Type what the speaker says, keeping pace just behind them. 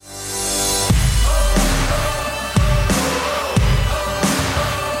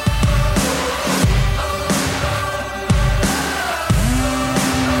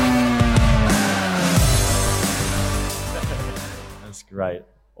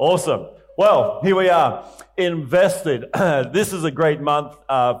Awesome. Well, here we are, invested. This is a great month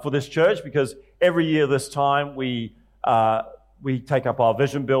for this church because every year this time we take up our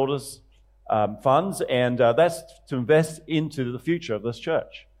Vision Builders funds, and that's to invest into the future of this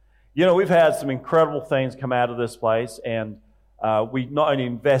church. You know, we've had some incredible things come out of this place, and we not only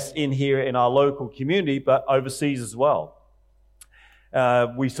invest in here in our local community, but overseas as well.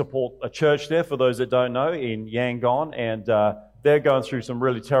 We support a church there, for those that don't know, in Yangon, and they're going through some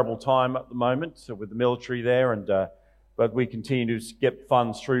really terrible time at the moment with the military there, and but we continue to get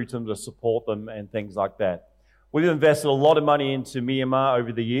funds through to them to support them and things like that. We've invested a lot of money into Myanmar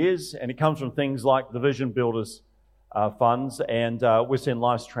over the years, and it comes from things like the Vision Builders funds, and we're seeing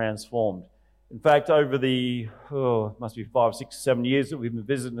lives transformed. In fact, over the, must be 5, 6, 7 years that we've been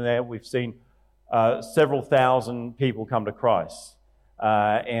visiting there, we've seen several thousand people come to Christ.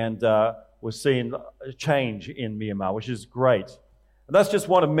 And we're seeing a change in Myanmar, which is great. And that's just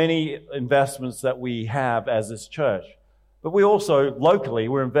one of many investments that we have as this church. But we also, locally,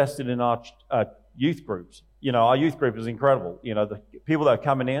 we're invested in our youth groups. You know, our youth group is incredible. You know, the people that are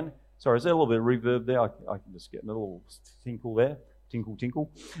coming in. Sorry, is there a little bit of reverb there? I can just get a little tinkle there. Tinkle, tinkle.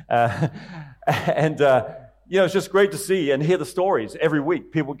 And, you know, it's just great to see and hear the stories every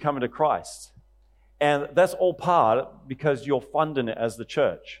week, people coming to Christ. And that's all part because you're funding it as the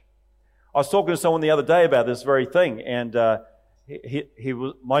church. I was talking to someone the other day about this very thing, and he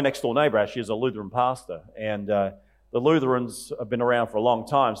was my next door neighbor. Actually, is a Lutheran pastor, and the Lutherans have been around for a long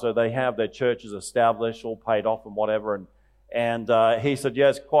time, so they have their churches established, all paid off, and whatever. And he said, yeah,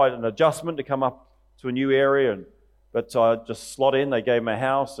 it's quite an adjustment to come up to a new area, but just slot in. They gave him a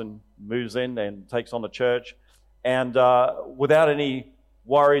house and moves in and takes on the church, and without any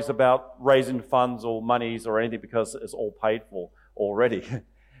worries about raising funds or monies or anything because it's all paid for already.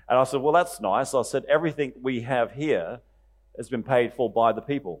 And I said, well, that's nice. I said, everything we have here has been paid for by the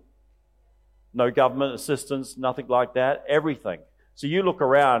people. No government assistance, nothing like that, everything. So you look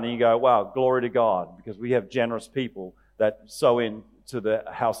around and you go, wow, glory to God, because we have generous people that sow into the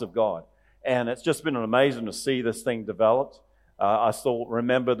house of God. And it's just been amazing to see this thing developed. I still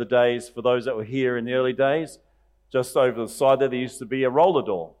remember the days, for those that were here in the early days, just over the side there used to be a roller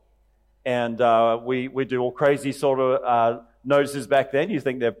door. And we do all crazy sort of notices back then. You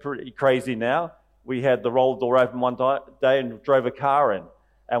think they're pretty crazy now. We had the roller door open one day and drove a car in.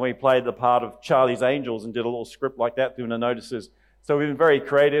 And we played the part of Charlie's Angels and did a little script like that doing the notices. So we've been very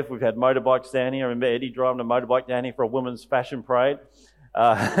creative. We've had motorbikes down here. I remember Eddie driving a motorbike down here for a women's fashion parade.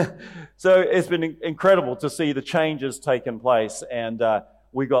 So it's been incredible to see the changes taking place. And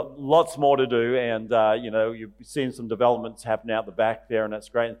we got lots more to do, and you know, you've seen some developments happening out the back there, and that's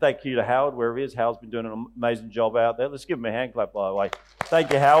great. And thank you to Howard, wherever he is. Howard's been doing an amazing job out there. Let's give him a hand clap, by the way.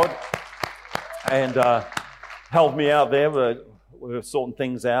 Thank you, Howard. And helped me out there. We're sorting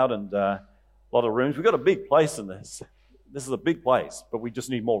things out, and a lot of rooms. We've got a big place in this. This is a big place, but we just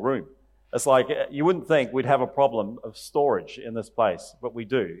need more room. It's like, you wouldn't think we'd have a problem of storage in this place, but we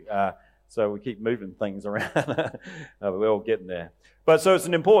do. So we keep moving things around. We're all getting there. But so it's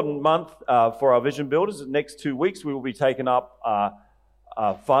an important month for our Vision Builders. The next 2 weeks we will be taking up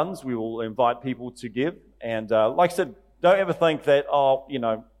funds. We will invite people to give. And like I said, don't ever think that, you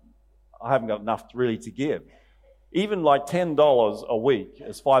know, I haven't got enough really to give. Even like $10 a week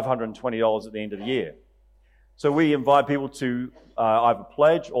is $520 at the end of the year. So we invite people to either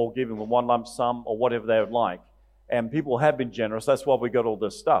pledge or give them a one lump sum or whatever they would like. And people have been generous. That's why we got all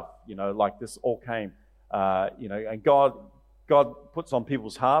this stuff. You know, like this all came, you know, and God puts on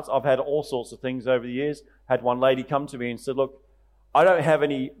people's hearts. I've had all sorts of things over the years. Had one lady come to me and said, look, I don't have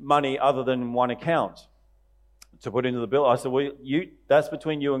any money other than one account to put into the bill. I said, well, that's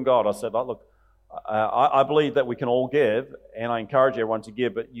between you and God. I said, look, I believe that we can all give, and I encourage everyone to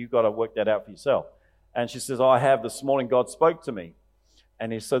give, but you've got to work that out for yourself. And she says, I have. This morning God spoke to me.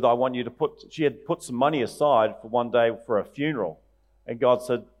 And he said, I want you to she had put some money aside for one day for a funeral. And God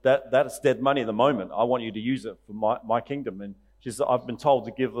said, that's dead money at the moment. I want you to use it for my kingdom. And she said, I've been told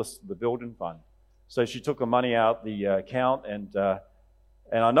to give this to the building fund. So she took the money out the account, and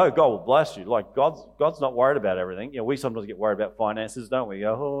I know God will bless you. Like, God's not worried about everything. You know, we sometimes get worried about finances, don't we?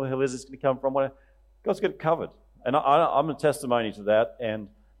 Go, where is this going to come from? God's got it covered. And I'm a testimony to that, and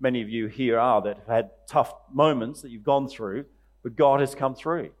many of you here are that have had tough moments that you've gone through, but God has come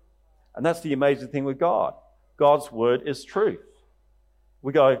through. And that's the amazing thing with God. God's word is truth.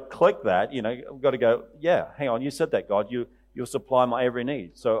 We got to click that, you know, we've got to go, yeah, hang on, you said that, God. You'll supply my every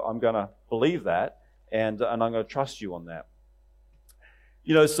need. So I'm going to believe that, and I'm going to trust you on that.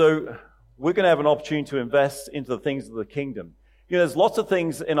 You know, so we're going to have an opportunity to invest into the things of the kingdom. You know, there's lots of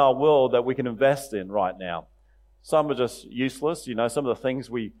things in our world that we can invest in right now. Some are just useless. Some of the things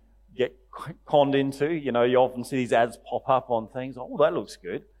we get conned into. You often see these ads pop up on things. Oh, that looks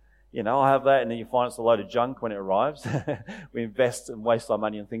good. I'll have that, and then you find it's a load of junk when it arrives. We invest and waste our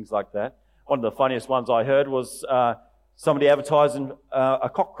money on things like that. One of the funniest ones I heard was somebody advertising a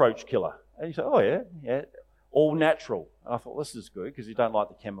cockroach killer. And you say, oh, yeah, all natural. And I thought, this is good, because you don't like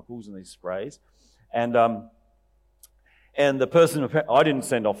the chemicals in these sprays. And the person, I didn't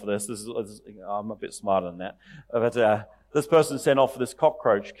send off for this. I'm a bit smarter than that. But this person sent off for this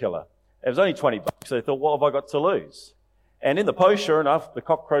cockroach killer. It was only $20, so they thought, what have I got to lose? And in the post, sure enough, the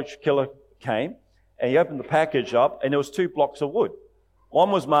cockroach killer came, and he opened the package up, and there was 2 blocks of wood.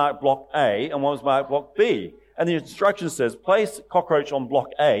 One was marked block A, and one was marked block B. And the instruction says, place cockroach on block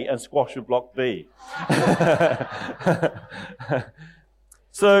A and squash with block B.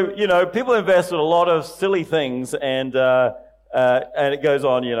 So, people invest in a lot of silly things, and it goes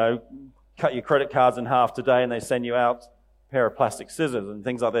on, cut your credit cards in half today, and they send you out a pair of plastic scissors and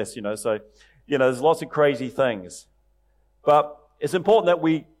things like this, So, there's lots of crazy things. But it's important that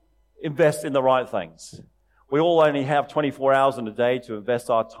we invest in the right things. We all only have 24 hours in a day to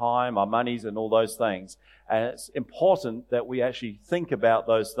invest our time, our monies, and all those things. And it's important that we actually think about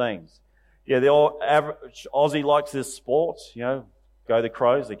those things. The old average Aussie likes this sport, Go the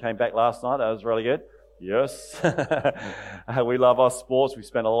Crows. They came back last night. That was really good. Yes. We love our sports. We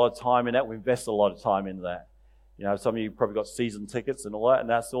spend a lot of time in that. We invest a lot of time in that. Some of you probably got season tickets and all that, and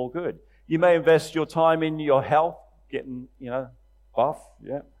that's all good. You may invest your time in your health, getting, buff,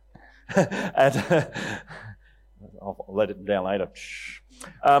 yeah. And I'll let it down later.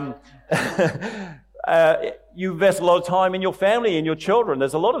 You invest a lot of time in your family and your children.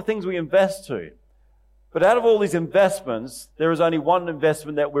 There's a lot of things we invest to. But out of all these investments, there is only one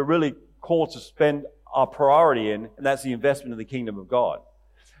investment that we're really called to spend our priority in, and that's the investment in the kingdom of God.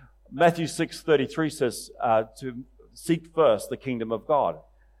 Matthew 6:33 says to seek first the kingdom of God,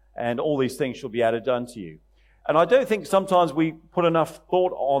 and all these things shall be added unto you. And I don't think sometimes we put enough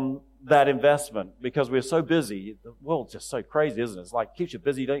thought on that investment because we're so busy. The world's just so crazy, isn't it? It's like keeps you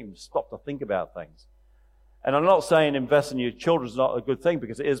busy, you don't even stop to think about things. And I'm not saying invest in your children is not a good thing,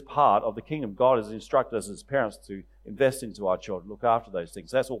 because it is part of the kingdom. God has instructed us as parents to invest into our children, look after those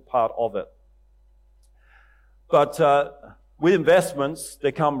things. That's all part of it. But with investments,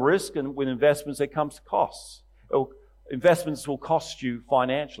 there come risk, and with investments, there comes costs. Investments will cost you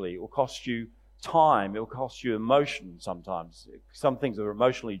financially. It will cost you time. It will cost you emotion sometimes. Some things are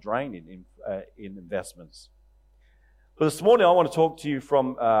emotionally draining in investments. But this morning, I want to talk to you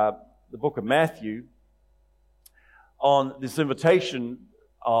from the book of Matthew on this invitation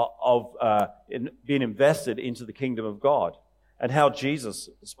of being invested into the kingdom of God, and how Jesus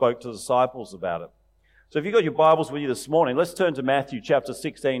spoke to the disciples about it. So if you've got your Bibles with you this morning, let's turn to Matthew chapter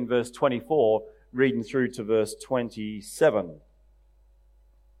 16, verse 24, reading through to verse 27.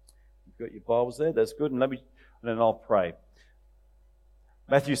 You've got your Bibles there? That's good. And then I'll pray.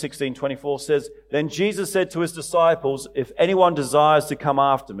 Matthew 16:24 says, Then Jesus said to his disciples, If anyone desires to come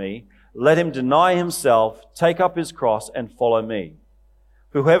after me, let him deny himself, take up his cross, and follow me.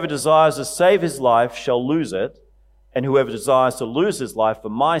 For whoever desires to save his life shall lose it, and whoever desires to lose his life for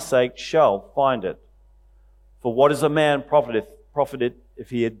my sake shall find it. For what is a man profited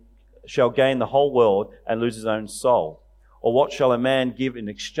if he shall gain the whole world and lose his own soul? Or what shall a man give in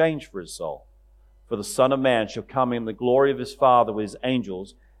exchange for his soul? For the Son of Man shall come in the glory of his Father with his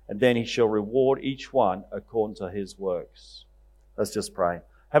angels, and then he shall reward each one according to his works. Let's just pray.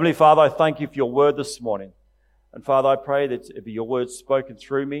 Heavenly Father, I thank you for your word this morning. And Father, I pray that it be your word spoken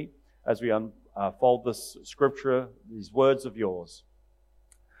through me as we unfold this scripture, these words of yours.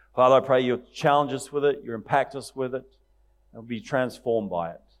 Father, I pray you'll challenge us with it, you impact us with it, and we'll be transformed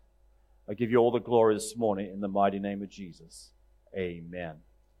by it. I give you all the glory this morning in the mighty name of Jesus. Amen.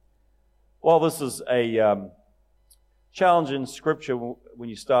 Well, this is a challenging scripture when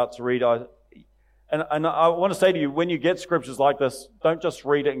you start to read. And I want to say to you, when you get scriptures like this, don't just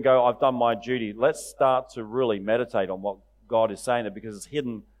read it and go, I've done my duty. Let's start to really meditate on what God is saying there, because it's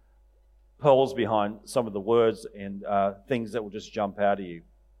hidden pearls behind some of the words and things that will just jump out at you.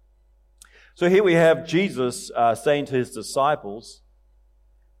 So here we have Jesus saying to his disciples,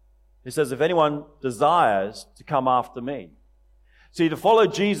 he says, if anyone desires to come after me. See, to follow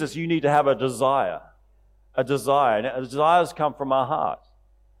Jesus, you need to have a desire. A desire. And desires come from our heart.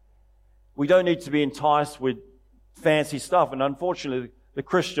 We don't need to be enticed with fancy stuff. And unfortunately, the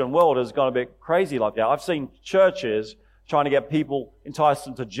Christian world has gone a bit crazy like that. I've seen churches trying to get people, entice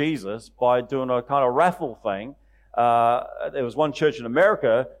them to Jesus by doing a kind of raffle thing. There was one church in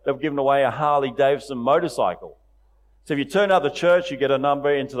America that were giving away a Harley Davidson motorcycle. So if you turn up the church, you get a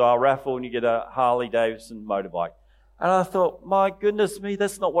number into our raffle and you get a Harley Davidson motorbike. And I thought, my goodness me,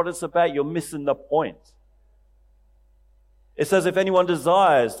 that's not what it's about. You're missing the point. It says, if anyone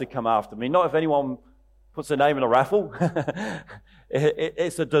desires to come after me, not if anyone puts their name in a raffle.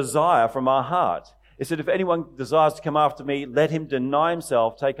 It's a desire from our heart. It said, if anyone desires to come after me, let him deny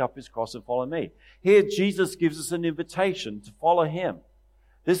himself, take up his cross and follow me. Here, Jesus gives us an invitation to follow him.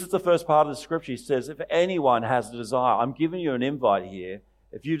 This is the first part of the scripture. He says, if anyone has a desire, I'm giving you an invite here.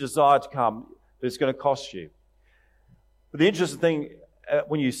 If you desire to come, but it's going to cost you. But the interesting thing,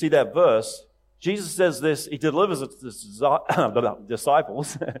 when you see that verse, Jesus says this, he delivers it to the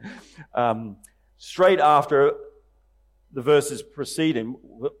disciples straight after the verses preceding.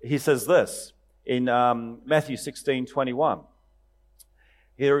 He says this in Matthew 16:21.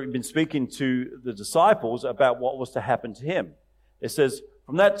 Here he'd been speaking to the disciples about what was to happen to him. It says,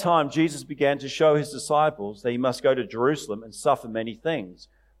 from that time Jesus began to show his disciples that he must go to Jerusalem and suffer many things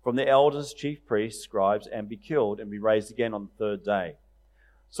from the elders, chief priests, scribes, and be killed and be raised again on the third day.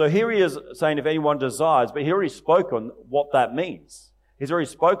 So here he is saying if anyone desires, but he already spoke on what that means. He's already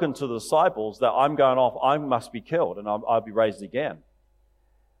spoken to the disciples that I'm going off, I must be killed and I'll be raised again.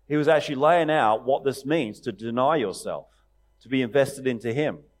 He was actually laying out what this means to deny yourself, to be invested into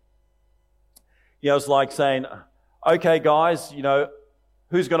him. It's like saying, okay guys,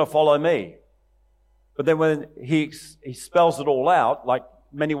 who's going to follow me? But then when he spells it all out, like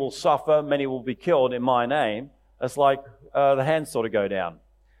many will suffer, many will be killed in my name, it's like the hands sort of go down.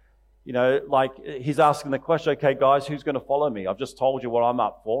 Like he's asking the question, okay, guys, who's going to follow me? I've just told you what I'm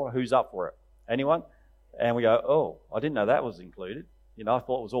up for. Who's up for it? Anyone? And we go, oh, I didn't know that was included. I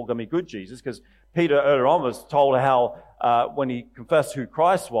thought it was all going to be good, Jesus, because Peter earlier on was told how when he confessed who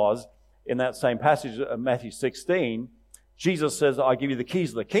Christ was, in that same passage of Matthew 16, Jesus says, I give you the keys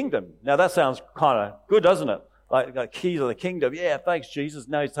of the kingdom. Now that sounds kind of good, doesn't it? Like keys of the kingdom. Yeah, thanks, Jesus.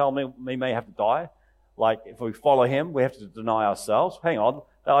 Now he's telling me we may have to die. Like if we follow him, we have to deny ourselves. Hang on.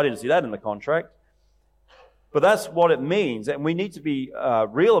 I didn't see that in the contract. But that's what it means. And we need to be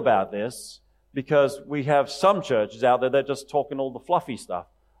real about this because we have some churches out there that are just talking all the fluffy stuff.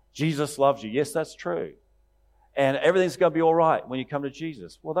 Jesus loves you. Yes, that's true. And everything's going to be all right when you come to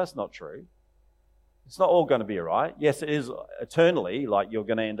Jesus. Well, that's not true. It's not all going to be all right. Yes, it is eternally, like you're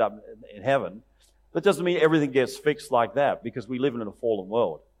going to end up in heaven. That doesn't mean everything gets fixed like that because we live in a fallen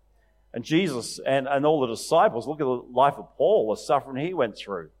world. And Jesus and all the disciples, look at the life of Paul, the suffering he went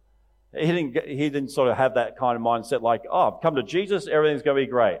through. He didn't sort of have that kind of mindset like, oh, I've come to Jesus, everything's going to be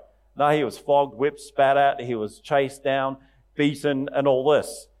great. No, he was flogged, whipped, spat at, he was chased down, beaten, and all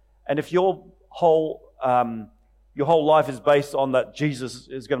this. And if your whole life is based on that Jesus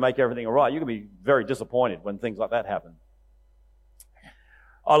is going to make everything all right, you're going to be very disappointed when things like that happen.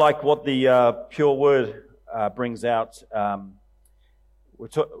 I like what the Pure Word brings out.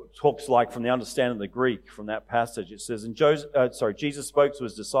 Talks like from the understanding of the Greek from that passage. It says, Jesus spoke to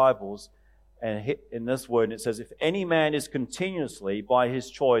his disciples, and in this word, it says, if any man is continuously, by his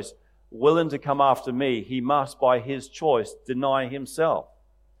choice, willing to come after me, he must, by his choice, deny himself.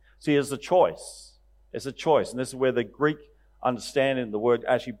 See, it's a choice. It's a choice. And this is where the Greek understanding of the word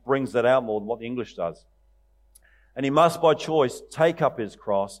actually brings that out more than what the English does. And he must, by choice, take up his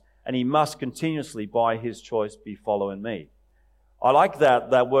cross, and he must continuously, by his choice, be following me. I like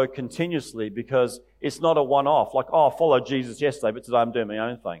that word continuously because it's not a one-off. Like, I followed Jesus yesterday, but today I'm doing my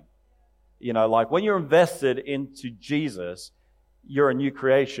own thing. Like when you're invested into Jesus, you're a new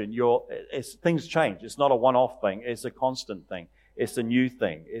creation. Things change. It's not a one-off thing. It's a constant thing. It's a new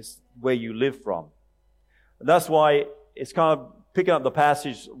thing. It's where you live from. And that's why it's kind of picking up the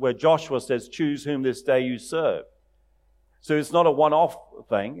passage where Joshua says, choose whom this day you serve. So it's not a one-off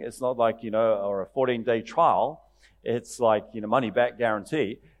thing. It's not like, or a 14-day trial. It's like, money back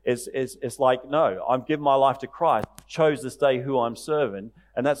guarantee. It's like, no, I'm giving my life to Christ, chose this day who I'm serving,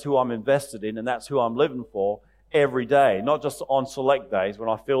 and that's who I'm invested in, and that's who I'm living for every day, not just on select days when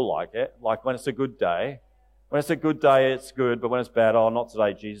I feel like it, like when it's a good day. When it's a good day, it's good, but when it's bad, oh, not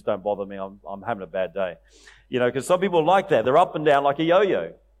today, Jesus, don't bother me, I'm having a bad day. Because some people are like that. They're up and down like a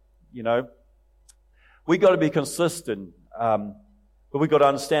yo-yo. We got to be consistent. But we've got to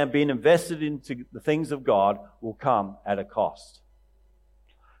understand being invested into the things of God will come at a cost.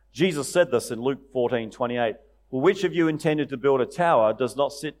 Jesus said this in Luke 14:28. Well, which of you intended to build a tower does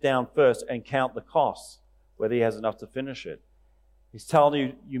not sit down first and count the costs, whether he has enough to finish it? He's telling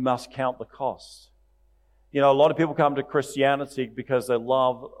you, you must count the costs. A lot of people come to Christianity because they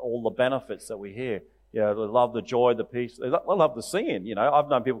love all the benefits that we hear. They love the joy, the peace. They love the singing. I've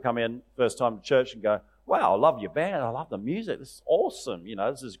known people come in first time to church and go, wow, I love your band. I love the music. This is awesome.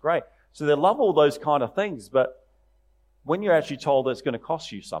 This is great. So they love all those kind of things. But when you're actually told that it's going to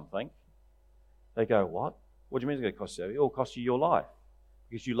cost you something, they go, what? What do you mean it's going to cost you? It will cost you your life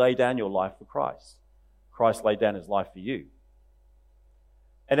because you lay down your life for Christ. Christ laid down his life for you.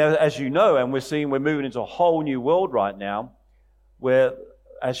 And as you know, and we're moving into a whole new world right now where,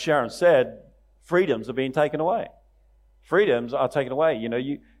 as Sharon said, freedoms are being taken away. Freedoms are taken away. You know,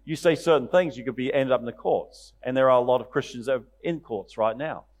 you say certain things, you could be ended up in the courts. And there are a lot of Christians that are in courts right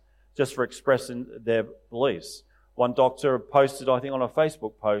now just for expressing their beliefs. One doctor posted, I think, on a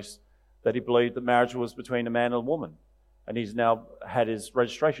Facebook post that he believed that marriage was between a man and a woman. And he's now had his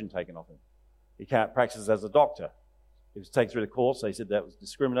registration taken off him. He can't practice as a doctor. He was taken through the courts. They said that was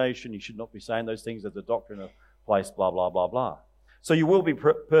discrimination. You should not be saying those things as a doctor in a place, blah, blah, blah, blah. So you will be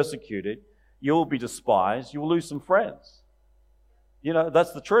persecuted. You will be despised. You will lose some friends. You know,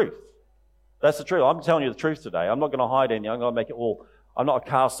 that's the truth. That's the truth. I'm telling you the truth today. I'm not going to hide anything. I'm going to make it all. I'm not a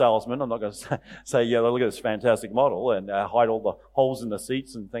car salesman. I'm not going to say, yeah, look at this fantastic model and hide all the holes in the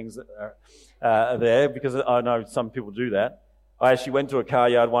seats and things that are there, because I know some people do that. I actually went to a car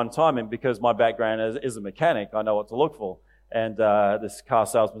yard one time, and because my background is a mechanic, I know what to look for. And this car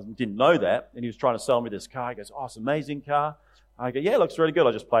salesman didn't know that, and he was trying to sell me this car. He goes, oh, it's an amazing car. I go, yeah, it looks really good.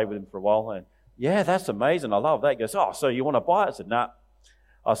 I just played with him for a while, and yeah, that's amazing. I love that. He goes, oh, so you want to buy it? I said, nah.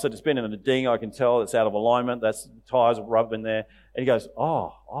 I said, it's been in a ding. I can tell it's out of alignment. That's the tires are rubbing there. And he goes,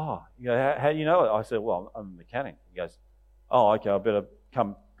 oh. You go, how do you know it? I said, well, I'm a mechanic. He goes, oh, okay, I better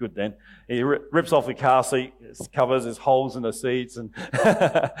come good then. He rips off the car seat covers, there's holes in the seats and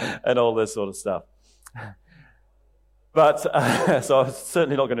and all this sort of stuff. But so I'm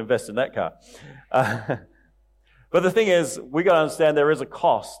certainly not going to invest in that car. But the thing is, we got to understand there is a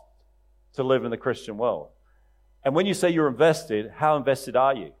cost to live in the Christian world. And when you say you're invested, how invested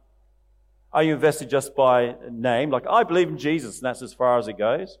are you? Are you invested just by name? Like, I believe in Jesus, and that's as far as it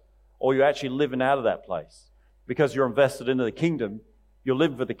goes? Or are you actually living out of that place? Because you're invested into the kingdom. You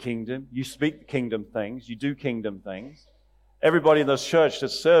live for the kingdom. You speak the kingdom things. You do kingdom things. Everybody in this church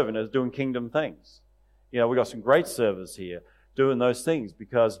that's serving is doing kingdom things. You know, we've got some great servers here doing those things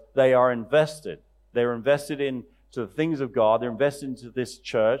because they are invested. They're invested into the things of God. They're invested into this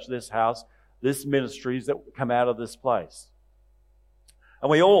church, this house, this ministries that come out of this place. And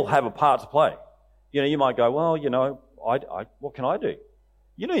we all have a part to play. You know, you might go, well, you know, what can I do?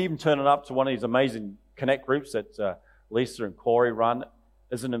 You know, even turning up to one of these amazing connect groups that Lisa and Corey run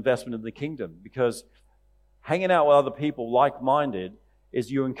is an investment in the kingdom, because hanging out with other people like-minded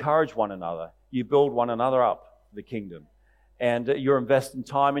is you encourage one another. You build one another up for the kingdom. And you're investing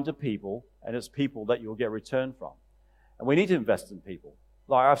time into people, and it's people that you'll get return from. And we need to invest in people.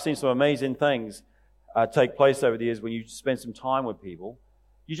 Like, I've seen some amazing things take place over the years when you spend some time with people.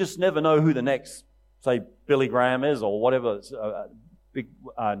 You just never know who the next, say, Billy Graham is or whatever big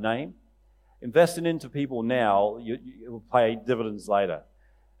name. Investing into people now, you will pay dividends later.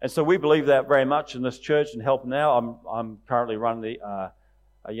 And so we believe that very much in this church and help now. I'm currently running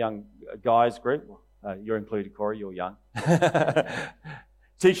a young guys group. You're included, Corey, you're young.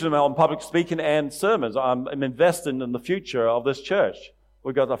 Teaching them on public speaking and sermons. I'm investing in the future of this church.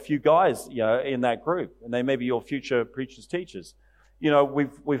 We've got a few guys, you know, in that group, and they may be your future preachers, teachers. You know,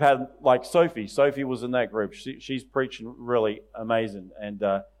 we've had like Sophie. Sophie was in that group. She's preaching really amazing and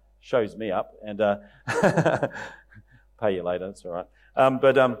shows me up and pay you later. That's all right.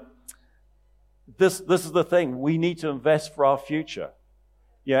 This is the thing. We need to invest for our future.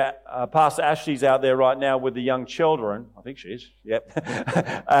 Yeah, Pastor Ashley's out there right now with the young children. I think she is.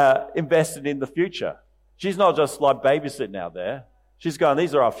 Yep. Invested in the future. She's not just like babysitting out there. She's going,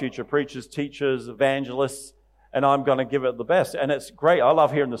 these are our future preachers, teachers, evangelists, and I'm going to give it the best. And it's great. I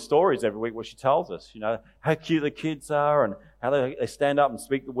love hearing the stories every week where she tells us, you know, how cute the kids are and how they stand up and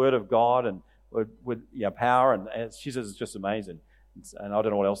speak the word of God and with you know, power. And she says it's just amazing. And I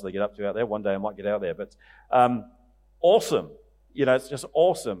don't know what else they get up to out there. One day I might get out there. But awesome. You know, it's just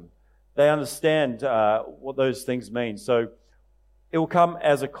awesome. They understand what those things mean. So it will come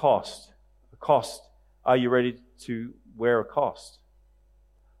as a cost. A cost. Are you ready to wear a cost?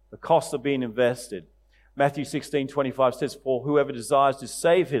 The cost of being invested. Matthew 16:25 says, for whoever desires to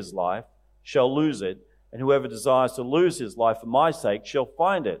save his life shall lose it, and whoever desires to lose his life for my sake shall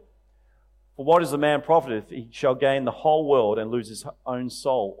find it. For what is a man profited if he shall gain the whole world and lose his own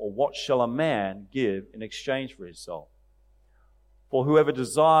soul? Or what shall a man give in exchange for his soul? For whoever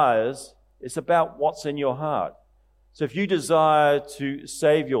desires, it's about what's in your heart. So if you desire to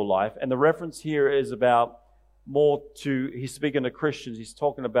save your life, and the reference here is about more to, he's speaking to Christians, he's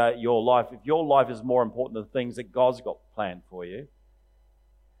talking about your life. If your life is more important than the things that God's got planned for you,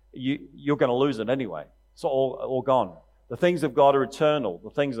 you're going to lose it anyway. It's all gone. The things of God are eternal.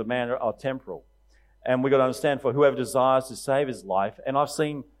 The things of man are temporal. And we've got to understand, for whoever desires to save his life. And I've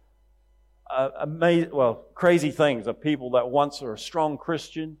seen crazy things of people that once were a strong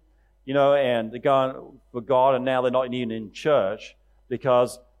Christian, and they're going for God, and now they're not even in church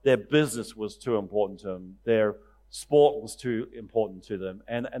because their business was too important to them. Their sport was too important to them,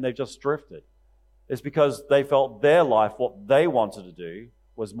 and they've just drifted. It's because they felt their life, what they wanted to do,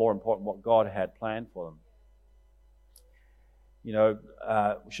 was more important than what God had planned for them. We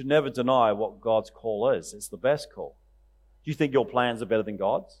should never deny what God's call is. It's the best call. Do you think your plans are better than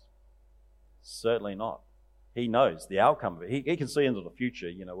God's? Certainly not. He knows the outcome of it. He can see into the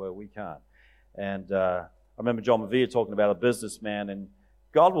future, where we can't. And I remember John Bevere talking about a businessman, and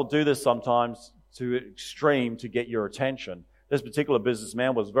God will do this sometimes to extreme to get your attention. This particular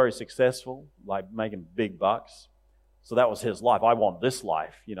businessman was very successful, like making big bucks. So that was his life. I want this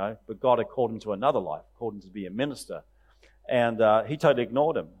life, But God had called him to another life, called him to be a minister. And he totally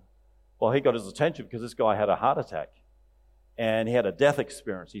ignored him. Well, he got his attention because this guy had a heart attack. And he had a death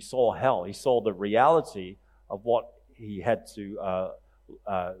experience. He saw hell. He saw the reality of what he had to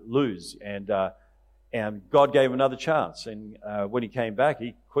lose. And God gave him another chance. And when he came back,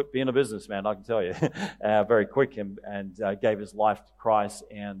 he quit being a businessman, I can tell you, very quick, and gave his life to Christ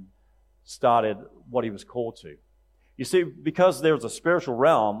and started what he was called to. You see, because there's a spiritual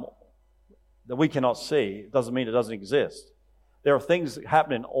realm that we cannot see, it doesn't mean it doesn't exist. There are things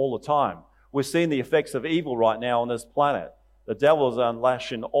happening all the time. We're seeing the effects of evil right now on this planet. The devil is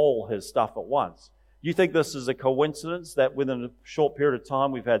unlashing all his stuff at once. You think this is a coincidence that within a short period of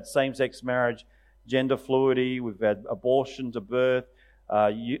time we've had same-sex marriage, gender fluidity, we've had abortion to birth,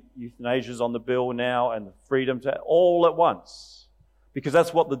 euthanasia is on the bill now, and freedom to all at once? Because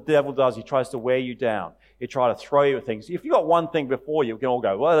that's what the devil does. He tries to wear you down. He tries to throw you at things. If you've got one thing before you, we can all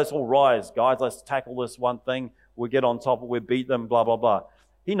go, well, let's all rise, guys. Let's tackle this one thing. We'll get on top of it. We'll beat them, blah, blah, blah.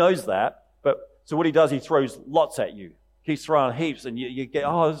 He knows that. So what he does, he throws lots at you. Keeps throwing heaps, and you get,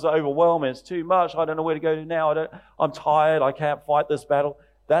 this is overwhelming. It's too much. I don't know where to go to now. I'm tired. I can't fight this battle.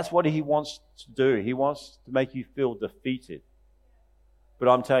 That's what he wants to do. He wants to make you feel defeated. But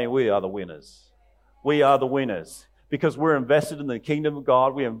I'm telling you, we are the winners. We are the winners. Because we're invested in the kingdom of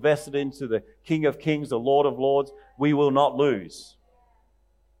God. We're invested into the King of Kings, the Lord of Lords. We will not lose.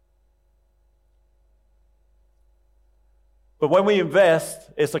 But when we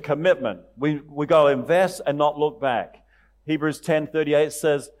invest, it's a commitment. We got to invest and not look back. Hebrews 10:38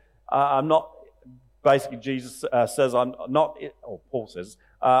 says, Jesus says, I'm not, or Paul says,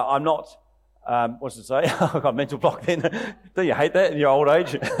 I'm not, what's it say? I've got a mental block then. Don't you hate that in your old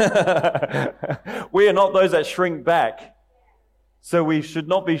age? We are not those that shrink back. So we should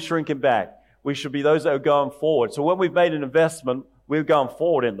not be shrinking back. We should be those that are going forward. So when we've made an investment, we're going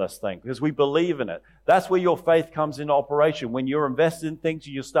forward in this thing because we believe in it. That's where your faith comes into operation. When you're invested in things,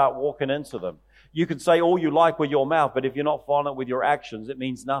 you start walking into them. You can say all you like with your mouth, but if you're not following it with your actions, it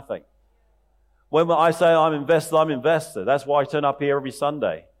means nothing. When I say I'm invested, I'm invested. That's why I turn up here every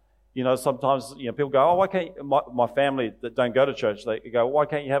Sunday. Sometimes people go, oh, why can't you? My family that don't go to church, they go, why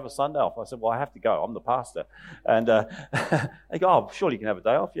can't you have a Sunday off? I said, well, I have to go. I'm the pastor. And they go, oh, surely you can have a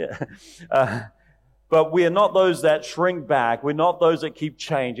day off. Yeah. But we are not those that shrink back. We're not those that keep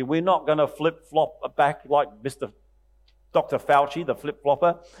changing. We're not going to flip-flop back like Dr. Fauci, the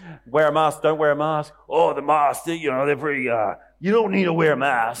flip-flopper. Wear a mask, don't wear a mask. Oh, the mask, they're very, you don't need to wear a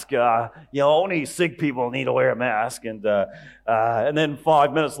mask. Only sick people need to wear a mask. And then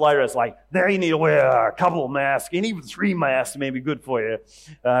 5 minutes later, it's like, now you need to wear a couple of masks, and even 3 masks may be good for you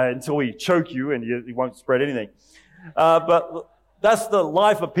until we choke you and you won't spread anything. But that's the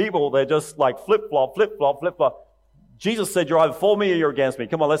life of people. They're just like flip-flop, flip-flop, flip-flop. Jesus said, you're either for me or you're against me.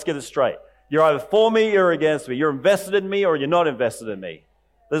 Come on, let's get this straight. You're either for me or you're against me. You're invested in me or you're not invested in me.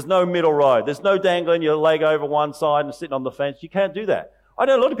 There's no middle road. There's no dangling your leg over one side and sitting on the fence. You can't do that. I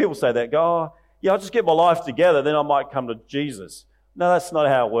know a lot of people say that. Go, oh, yeah, I'll just get my life together, then I might come to Jesus. No, that's not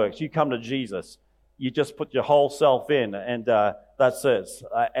how it works. You come to Jesus. You just put your whole self in, and that's it.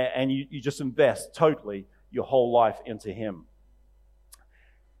 And you just invest totally your whole life into Him.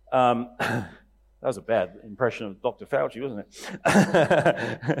 That was a bad impression of Dr. Fauci, wasn't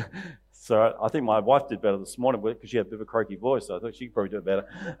it? So I think my wife did better this morning because she had a bit of a croaky voice, so I thought she could probably do it better.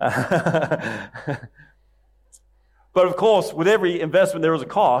 But of course, with every investment there is a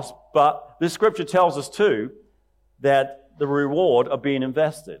cost, but this scripture tells us too that the reward of being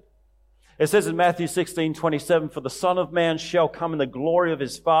invested. It says in Matthew 16:27, for the Son of Man shall come in the glory of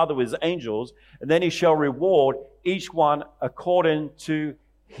his Father with his angels, and then he shall reward each one according to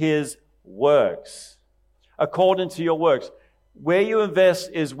his works. According to your works. Where you invest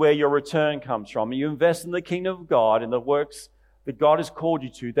is where your return comes from. You invest in the kingdom of God, in the works that God has called you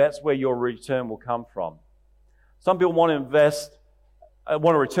to, that's where your return will come from. Some people want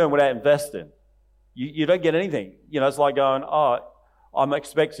to return without investing. You don't get anything. It's like going, I'm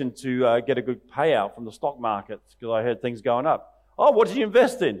expecting to get a good payout from the stock markets because I heard things going up. Oh, what did you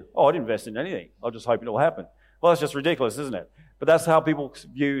invest in? Oh, I didn't invest in anything. I'm just hoping it will happen. Well, that's just ridiculous, isn't it? But that's how people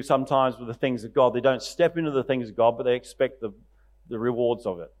view sometimes with the things of God. They don't step into the things of God, but they expect the rewards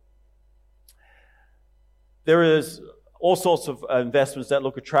of it. There is all sorts of investments that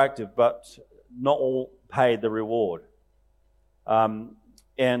look attractive, but not all pay the reward.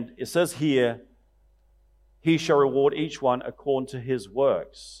 And it says here, he shall reward each one according to his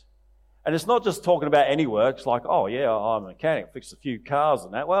works. And it's not just talking about any works, like, oh yeah, I'm a mechanic, fixed a few cars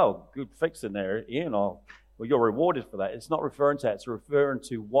and that. Well, good fix in there, Ian. Well, you're rewarded for that. It's not referring to that. It's referring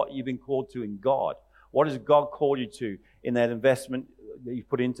to what you've been called to in God. What has God called you to in that investment that you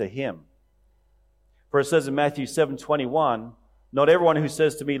put into him? For it says in Matthew 7:21, not everyone who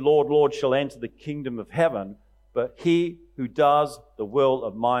says to me, Lord, Lord, shall enter the kingdom of heaven, but he who does the will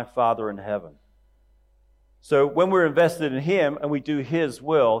of my Father in heaven. So when we're invested in him and we do his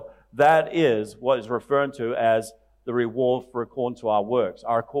will, that is what is referred to as the reward for according to our works,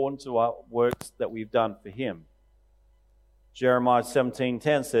 according to our works that we've done for him. Jeremiah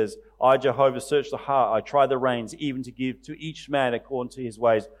 17:10 says, I, Jehovah, search the heart, I try the reins, even to give to each man according to his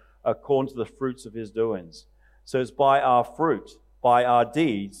ways, according to the fruits of his doings. So it's by our fruit, by our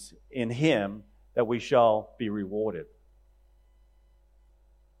deeds in him, that we shall be rewarded.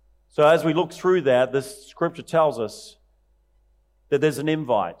 So as we look through that, this scripture tells us that there's an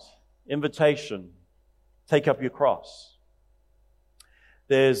invitation, take up your cross.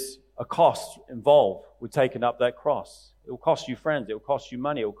 There's a cost involved with taking up that cross. It will cost you friends, it will cost you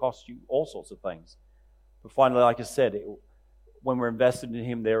money, it will cost you all sorts of things. But finally, like I said, when we're invested in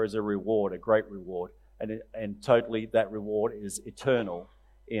him, there is a reward, a great reward. And totally that reward is eternal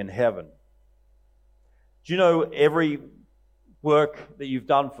in heaven. Do you know every work that you've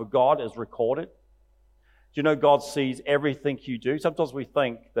done for God is recorded? Do you know God sees everything you do? Sometimes we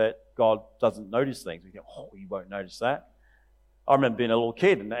think that God doesn't notice things. We think, oh, he won't notice that. I remember being a little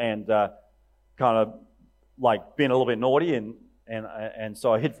kid and kind of like being a little bit naughty and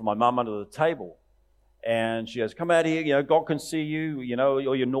so I hid from my mum under the table. And she goes, come out here, God can see you,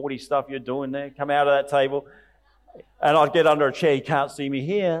 all your naughty stuff you're doing there. Come out of that table. And I'd get under a chair, he can't see me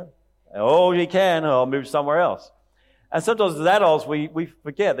here. Oh, he can, I'll move somewhere else. And sometimes as adults, we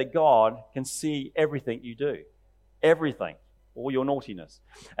forget that God can see everything you do. Everything. All your naughtiness.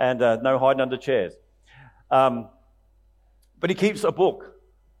 And no hiding under chairs. But he keeps a book.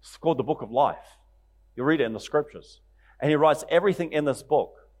 It's called the Book of Life. You read it in the scriptures. And he writes everything in this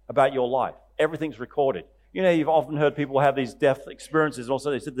book about your life. Everything's recorded. You've often heard people have these death experiences, and also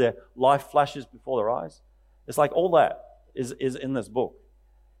they said their life flashes before their eyes. It's like all that is in this book.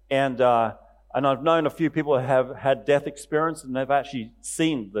 And I've known a few people who have had death experience, and they've actually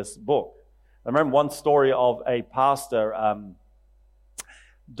seen this book. I remember one story of a pastor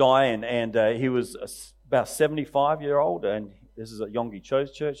dying, and he was about 75-year-old, and this is at Yonggi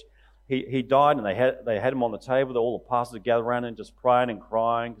Church. He died, and they had him on the table. All the pastors gathered around and just praying and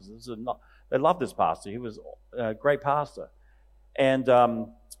crying because they loved this pastor. He was a great pastor. And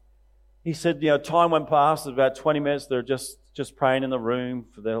he said, time went past, about 20 minutes, they're just praying in the room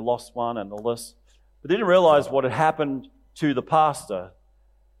for their lost one and all this. But they didn't realize what had happened to the pastor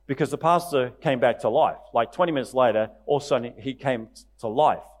because the pastor came back to life. Like 20 minutes later, all of a sudden he came to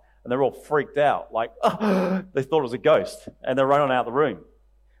life. And they're all freaked out, like, oh, they thought it was a ghost. And they're running out of the room.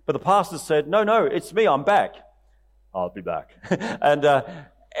 But the pastor said, no, it's me, I'm back. I'll be back.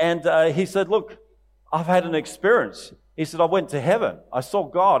 And he said, look, I've had an experience. He said, I went to heaven. I saw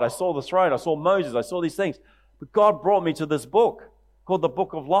God. I saw the throne. I saw Moses. I saw these things. But God brought me to this book called the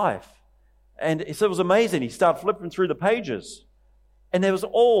Book of Life. And he said it was amazing. He started flipping through the pages. And there was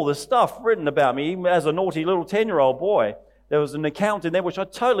all this stuff written about me. Even as a naughty little 10-year-old boy, there was an account in there which I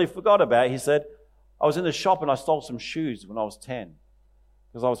totally forgot about. He said, I was in the shop and I stole some shoes when I was 10.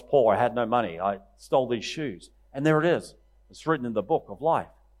 Because I was poor. I had no money. I stole these shoes. And there it is. It's written in the Book of Life.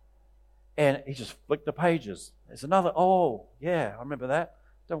 And he just flicked the pages. There's another, oh, yeah, I remember that.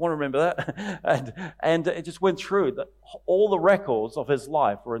 Don't want to remember that. and it just went through. All the records of his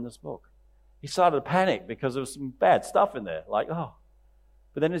life were in this book. He started to panic because there was some bad stuff in there. Like, oh.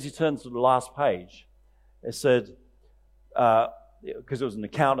 But then as he turned to the last page, it said, because it was an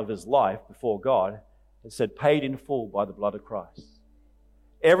account of his life before God, it said, paid in full by the blood of Christ.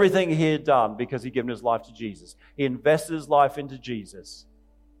 Everything he had done because he'd given his life to Jesus. He invested his life into Jesus.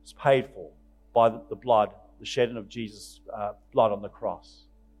 It was paid for by the blood, the shedding of Jesus' blood on the cross.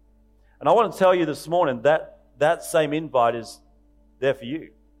 And I want to tell you this morning that same invite is there for you.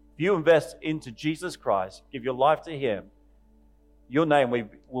 If you invest into Jesus Christ, give your life to Him, your name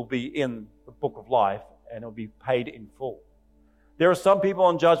will be in the book of life and it'll be paid in full. There are some people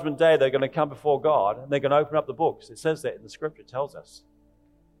on Judgment Day that are going to come before God and they're going to open up the books. It says that in the Scripture, it tells us.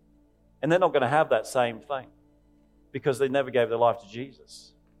 And they're not going to have that same thing because they never gave their life to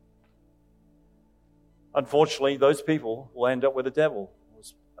Jesus. Unfortunately, those people will end up where the devil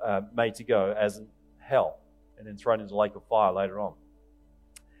was made to go, as in hell, and then thrown into the lake of fire later on.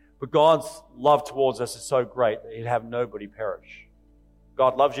 But God's love towards us is so great that He'd have nobody perish.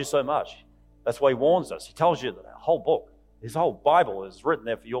 God loves you so much. That's why He warns us. He tells you that the whole book, His whole Bible is written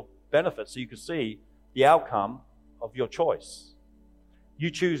there for your benefit so you can see the outcome of your choice. You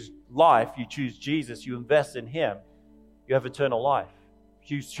choose life, you choose Jesus, you invest in Him, you have eternal life.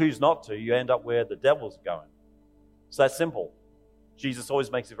 If you choose not to, you end up where the devil's going. It's that simple. Jesus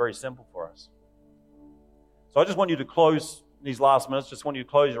always makes it very simple for us. So I just want you to close these last minutes, just want you to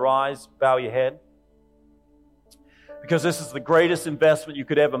close your eyes, bow your head. Because this is the greatest investment you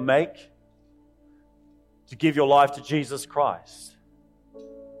could ever make, to give your life to Jesus Christ.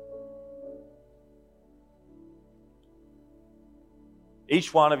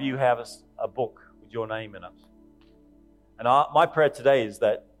 Each one of you have a book with your name in it. And my prayer today is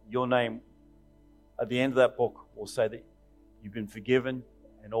that your name, at the end of that book, will say that you've been forgiven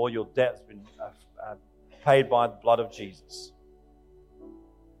and all your debts been paid by the blood of Jesus.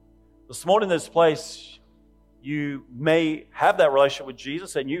 This morning in this place, you may have that relationship with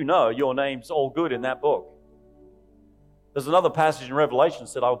Jesus and you know your name's all good in that book. There's another passage in Revelation that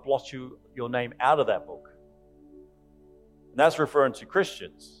said, I will blot your name out of that book. And that's referring to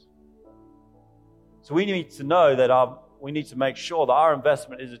Christians. So we need to know that we need to make sure that our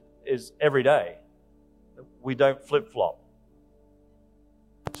investment is every day. That we don't flip-flop.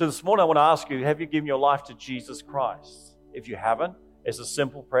 So this morning I want to ask you, have you given your life to Jesus Christ? If you haven't, it's a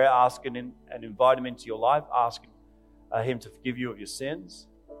simple prayer. Ask Him and invite Him into your life. Ask Him to forgive you of your sins.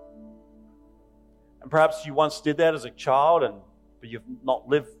 And perhaps you once did that as a child, but you've not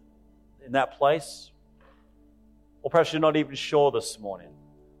lived in that place. Or perhaps you're not even sure this morning.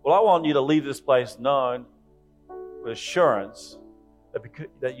 Well, I want you to leave this place known with assurance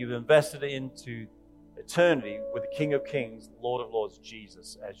that you've invested into eternity with the King of Kings, the Lord of Lords,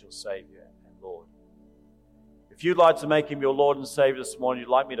 Jesus, as your Savior and Lord. If you'd like to make Him your Lord and Savior this morning, you'd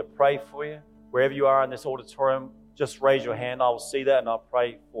like me to pray for you, wherever you are in this auditorium, just raise your hand. I will see that and I'll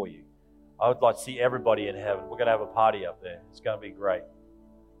pray for you. I would like to see everybody in heaven. We're going to have a party up there. It's going to be great.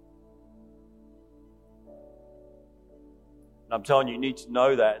 And I'm telling you, you need to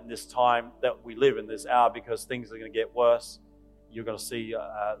know that in this time that we live in, this hour, because things are going to get worse. You're going to see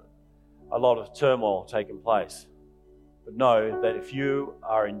a lot of turmoil taking place. But know that if you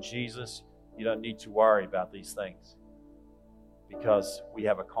are in Jesus, you don't need to worry about these things, because we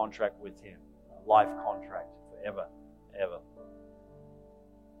have a contract with Him, a life contract forever, ever.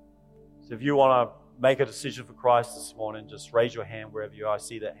 So if you want to make a decision for Christ this morning, just raise your hand wherever you are. I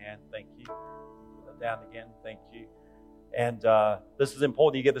see that hand. Thank you. Put that down again. Thank you. And this is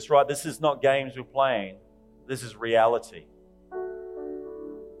important you get this right. This is not games we're playing. This is reality.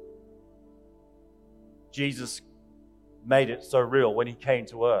 Jesus made it so real when He came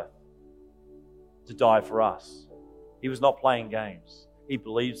to earth to die for us. He was not playing games. He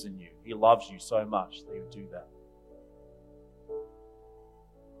believes in you. He loves you so much that He would do that.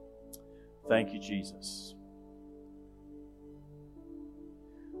 Thank you, Jesus.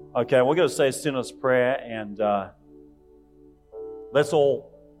 Okay, we're going to say a sinner's prayer, and let's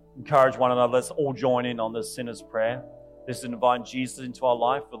all encourage one another. Let's all join in on this sinner's prayer. This is inviting Jesus into our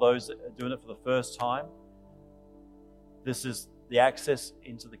life for those that are doing it for the first time. This is the access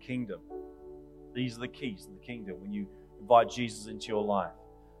into the kingdom. These are the keys to the kingdom when you invite Jesus into your life.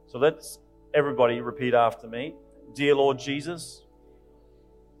 So let's everybody repeat after me. Dear Lord Jesus,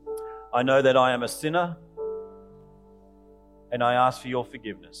 I know that I am a sinner and I ask for your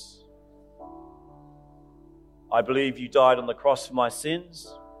forgiveness. I believe you died on the cross for my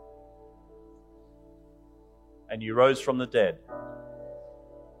sins and you rose from the dead.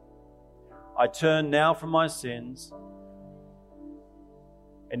 I turn now from my sins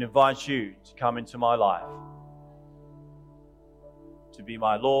and invite you to come into my life, to be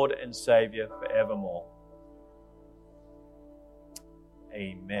my Lord and Savior forevermore.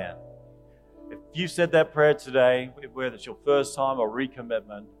 Amen. If you said that prayer today, whether it's your first time or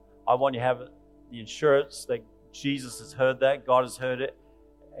recommitment, I want you to have the assurance that Jesus has heard that, God has heard it,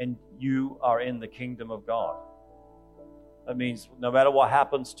 and you are in the kingdom of God. That means no matter what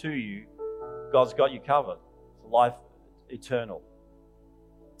happens to you, God's got you covered. It's life eternal.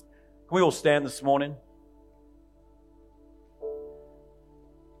 Can we all stand this morning?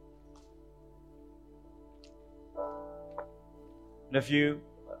 And if you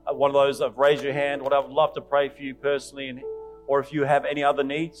are one of those that have raised your hand, what I would love to pray for you personally, or if you have any other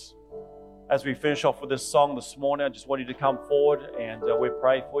needs, as we finish off with this song this morning, I just want you to come forward and we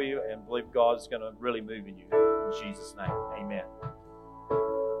pray for you and believe God is going to really move in you. In Jesus' name, amen.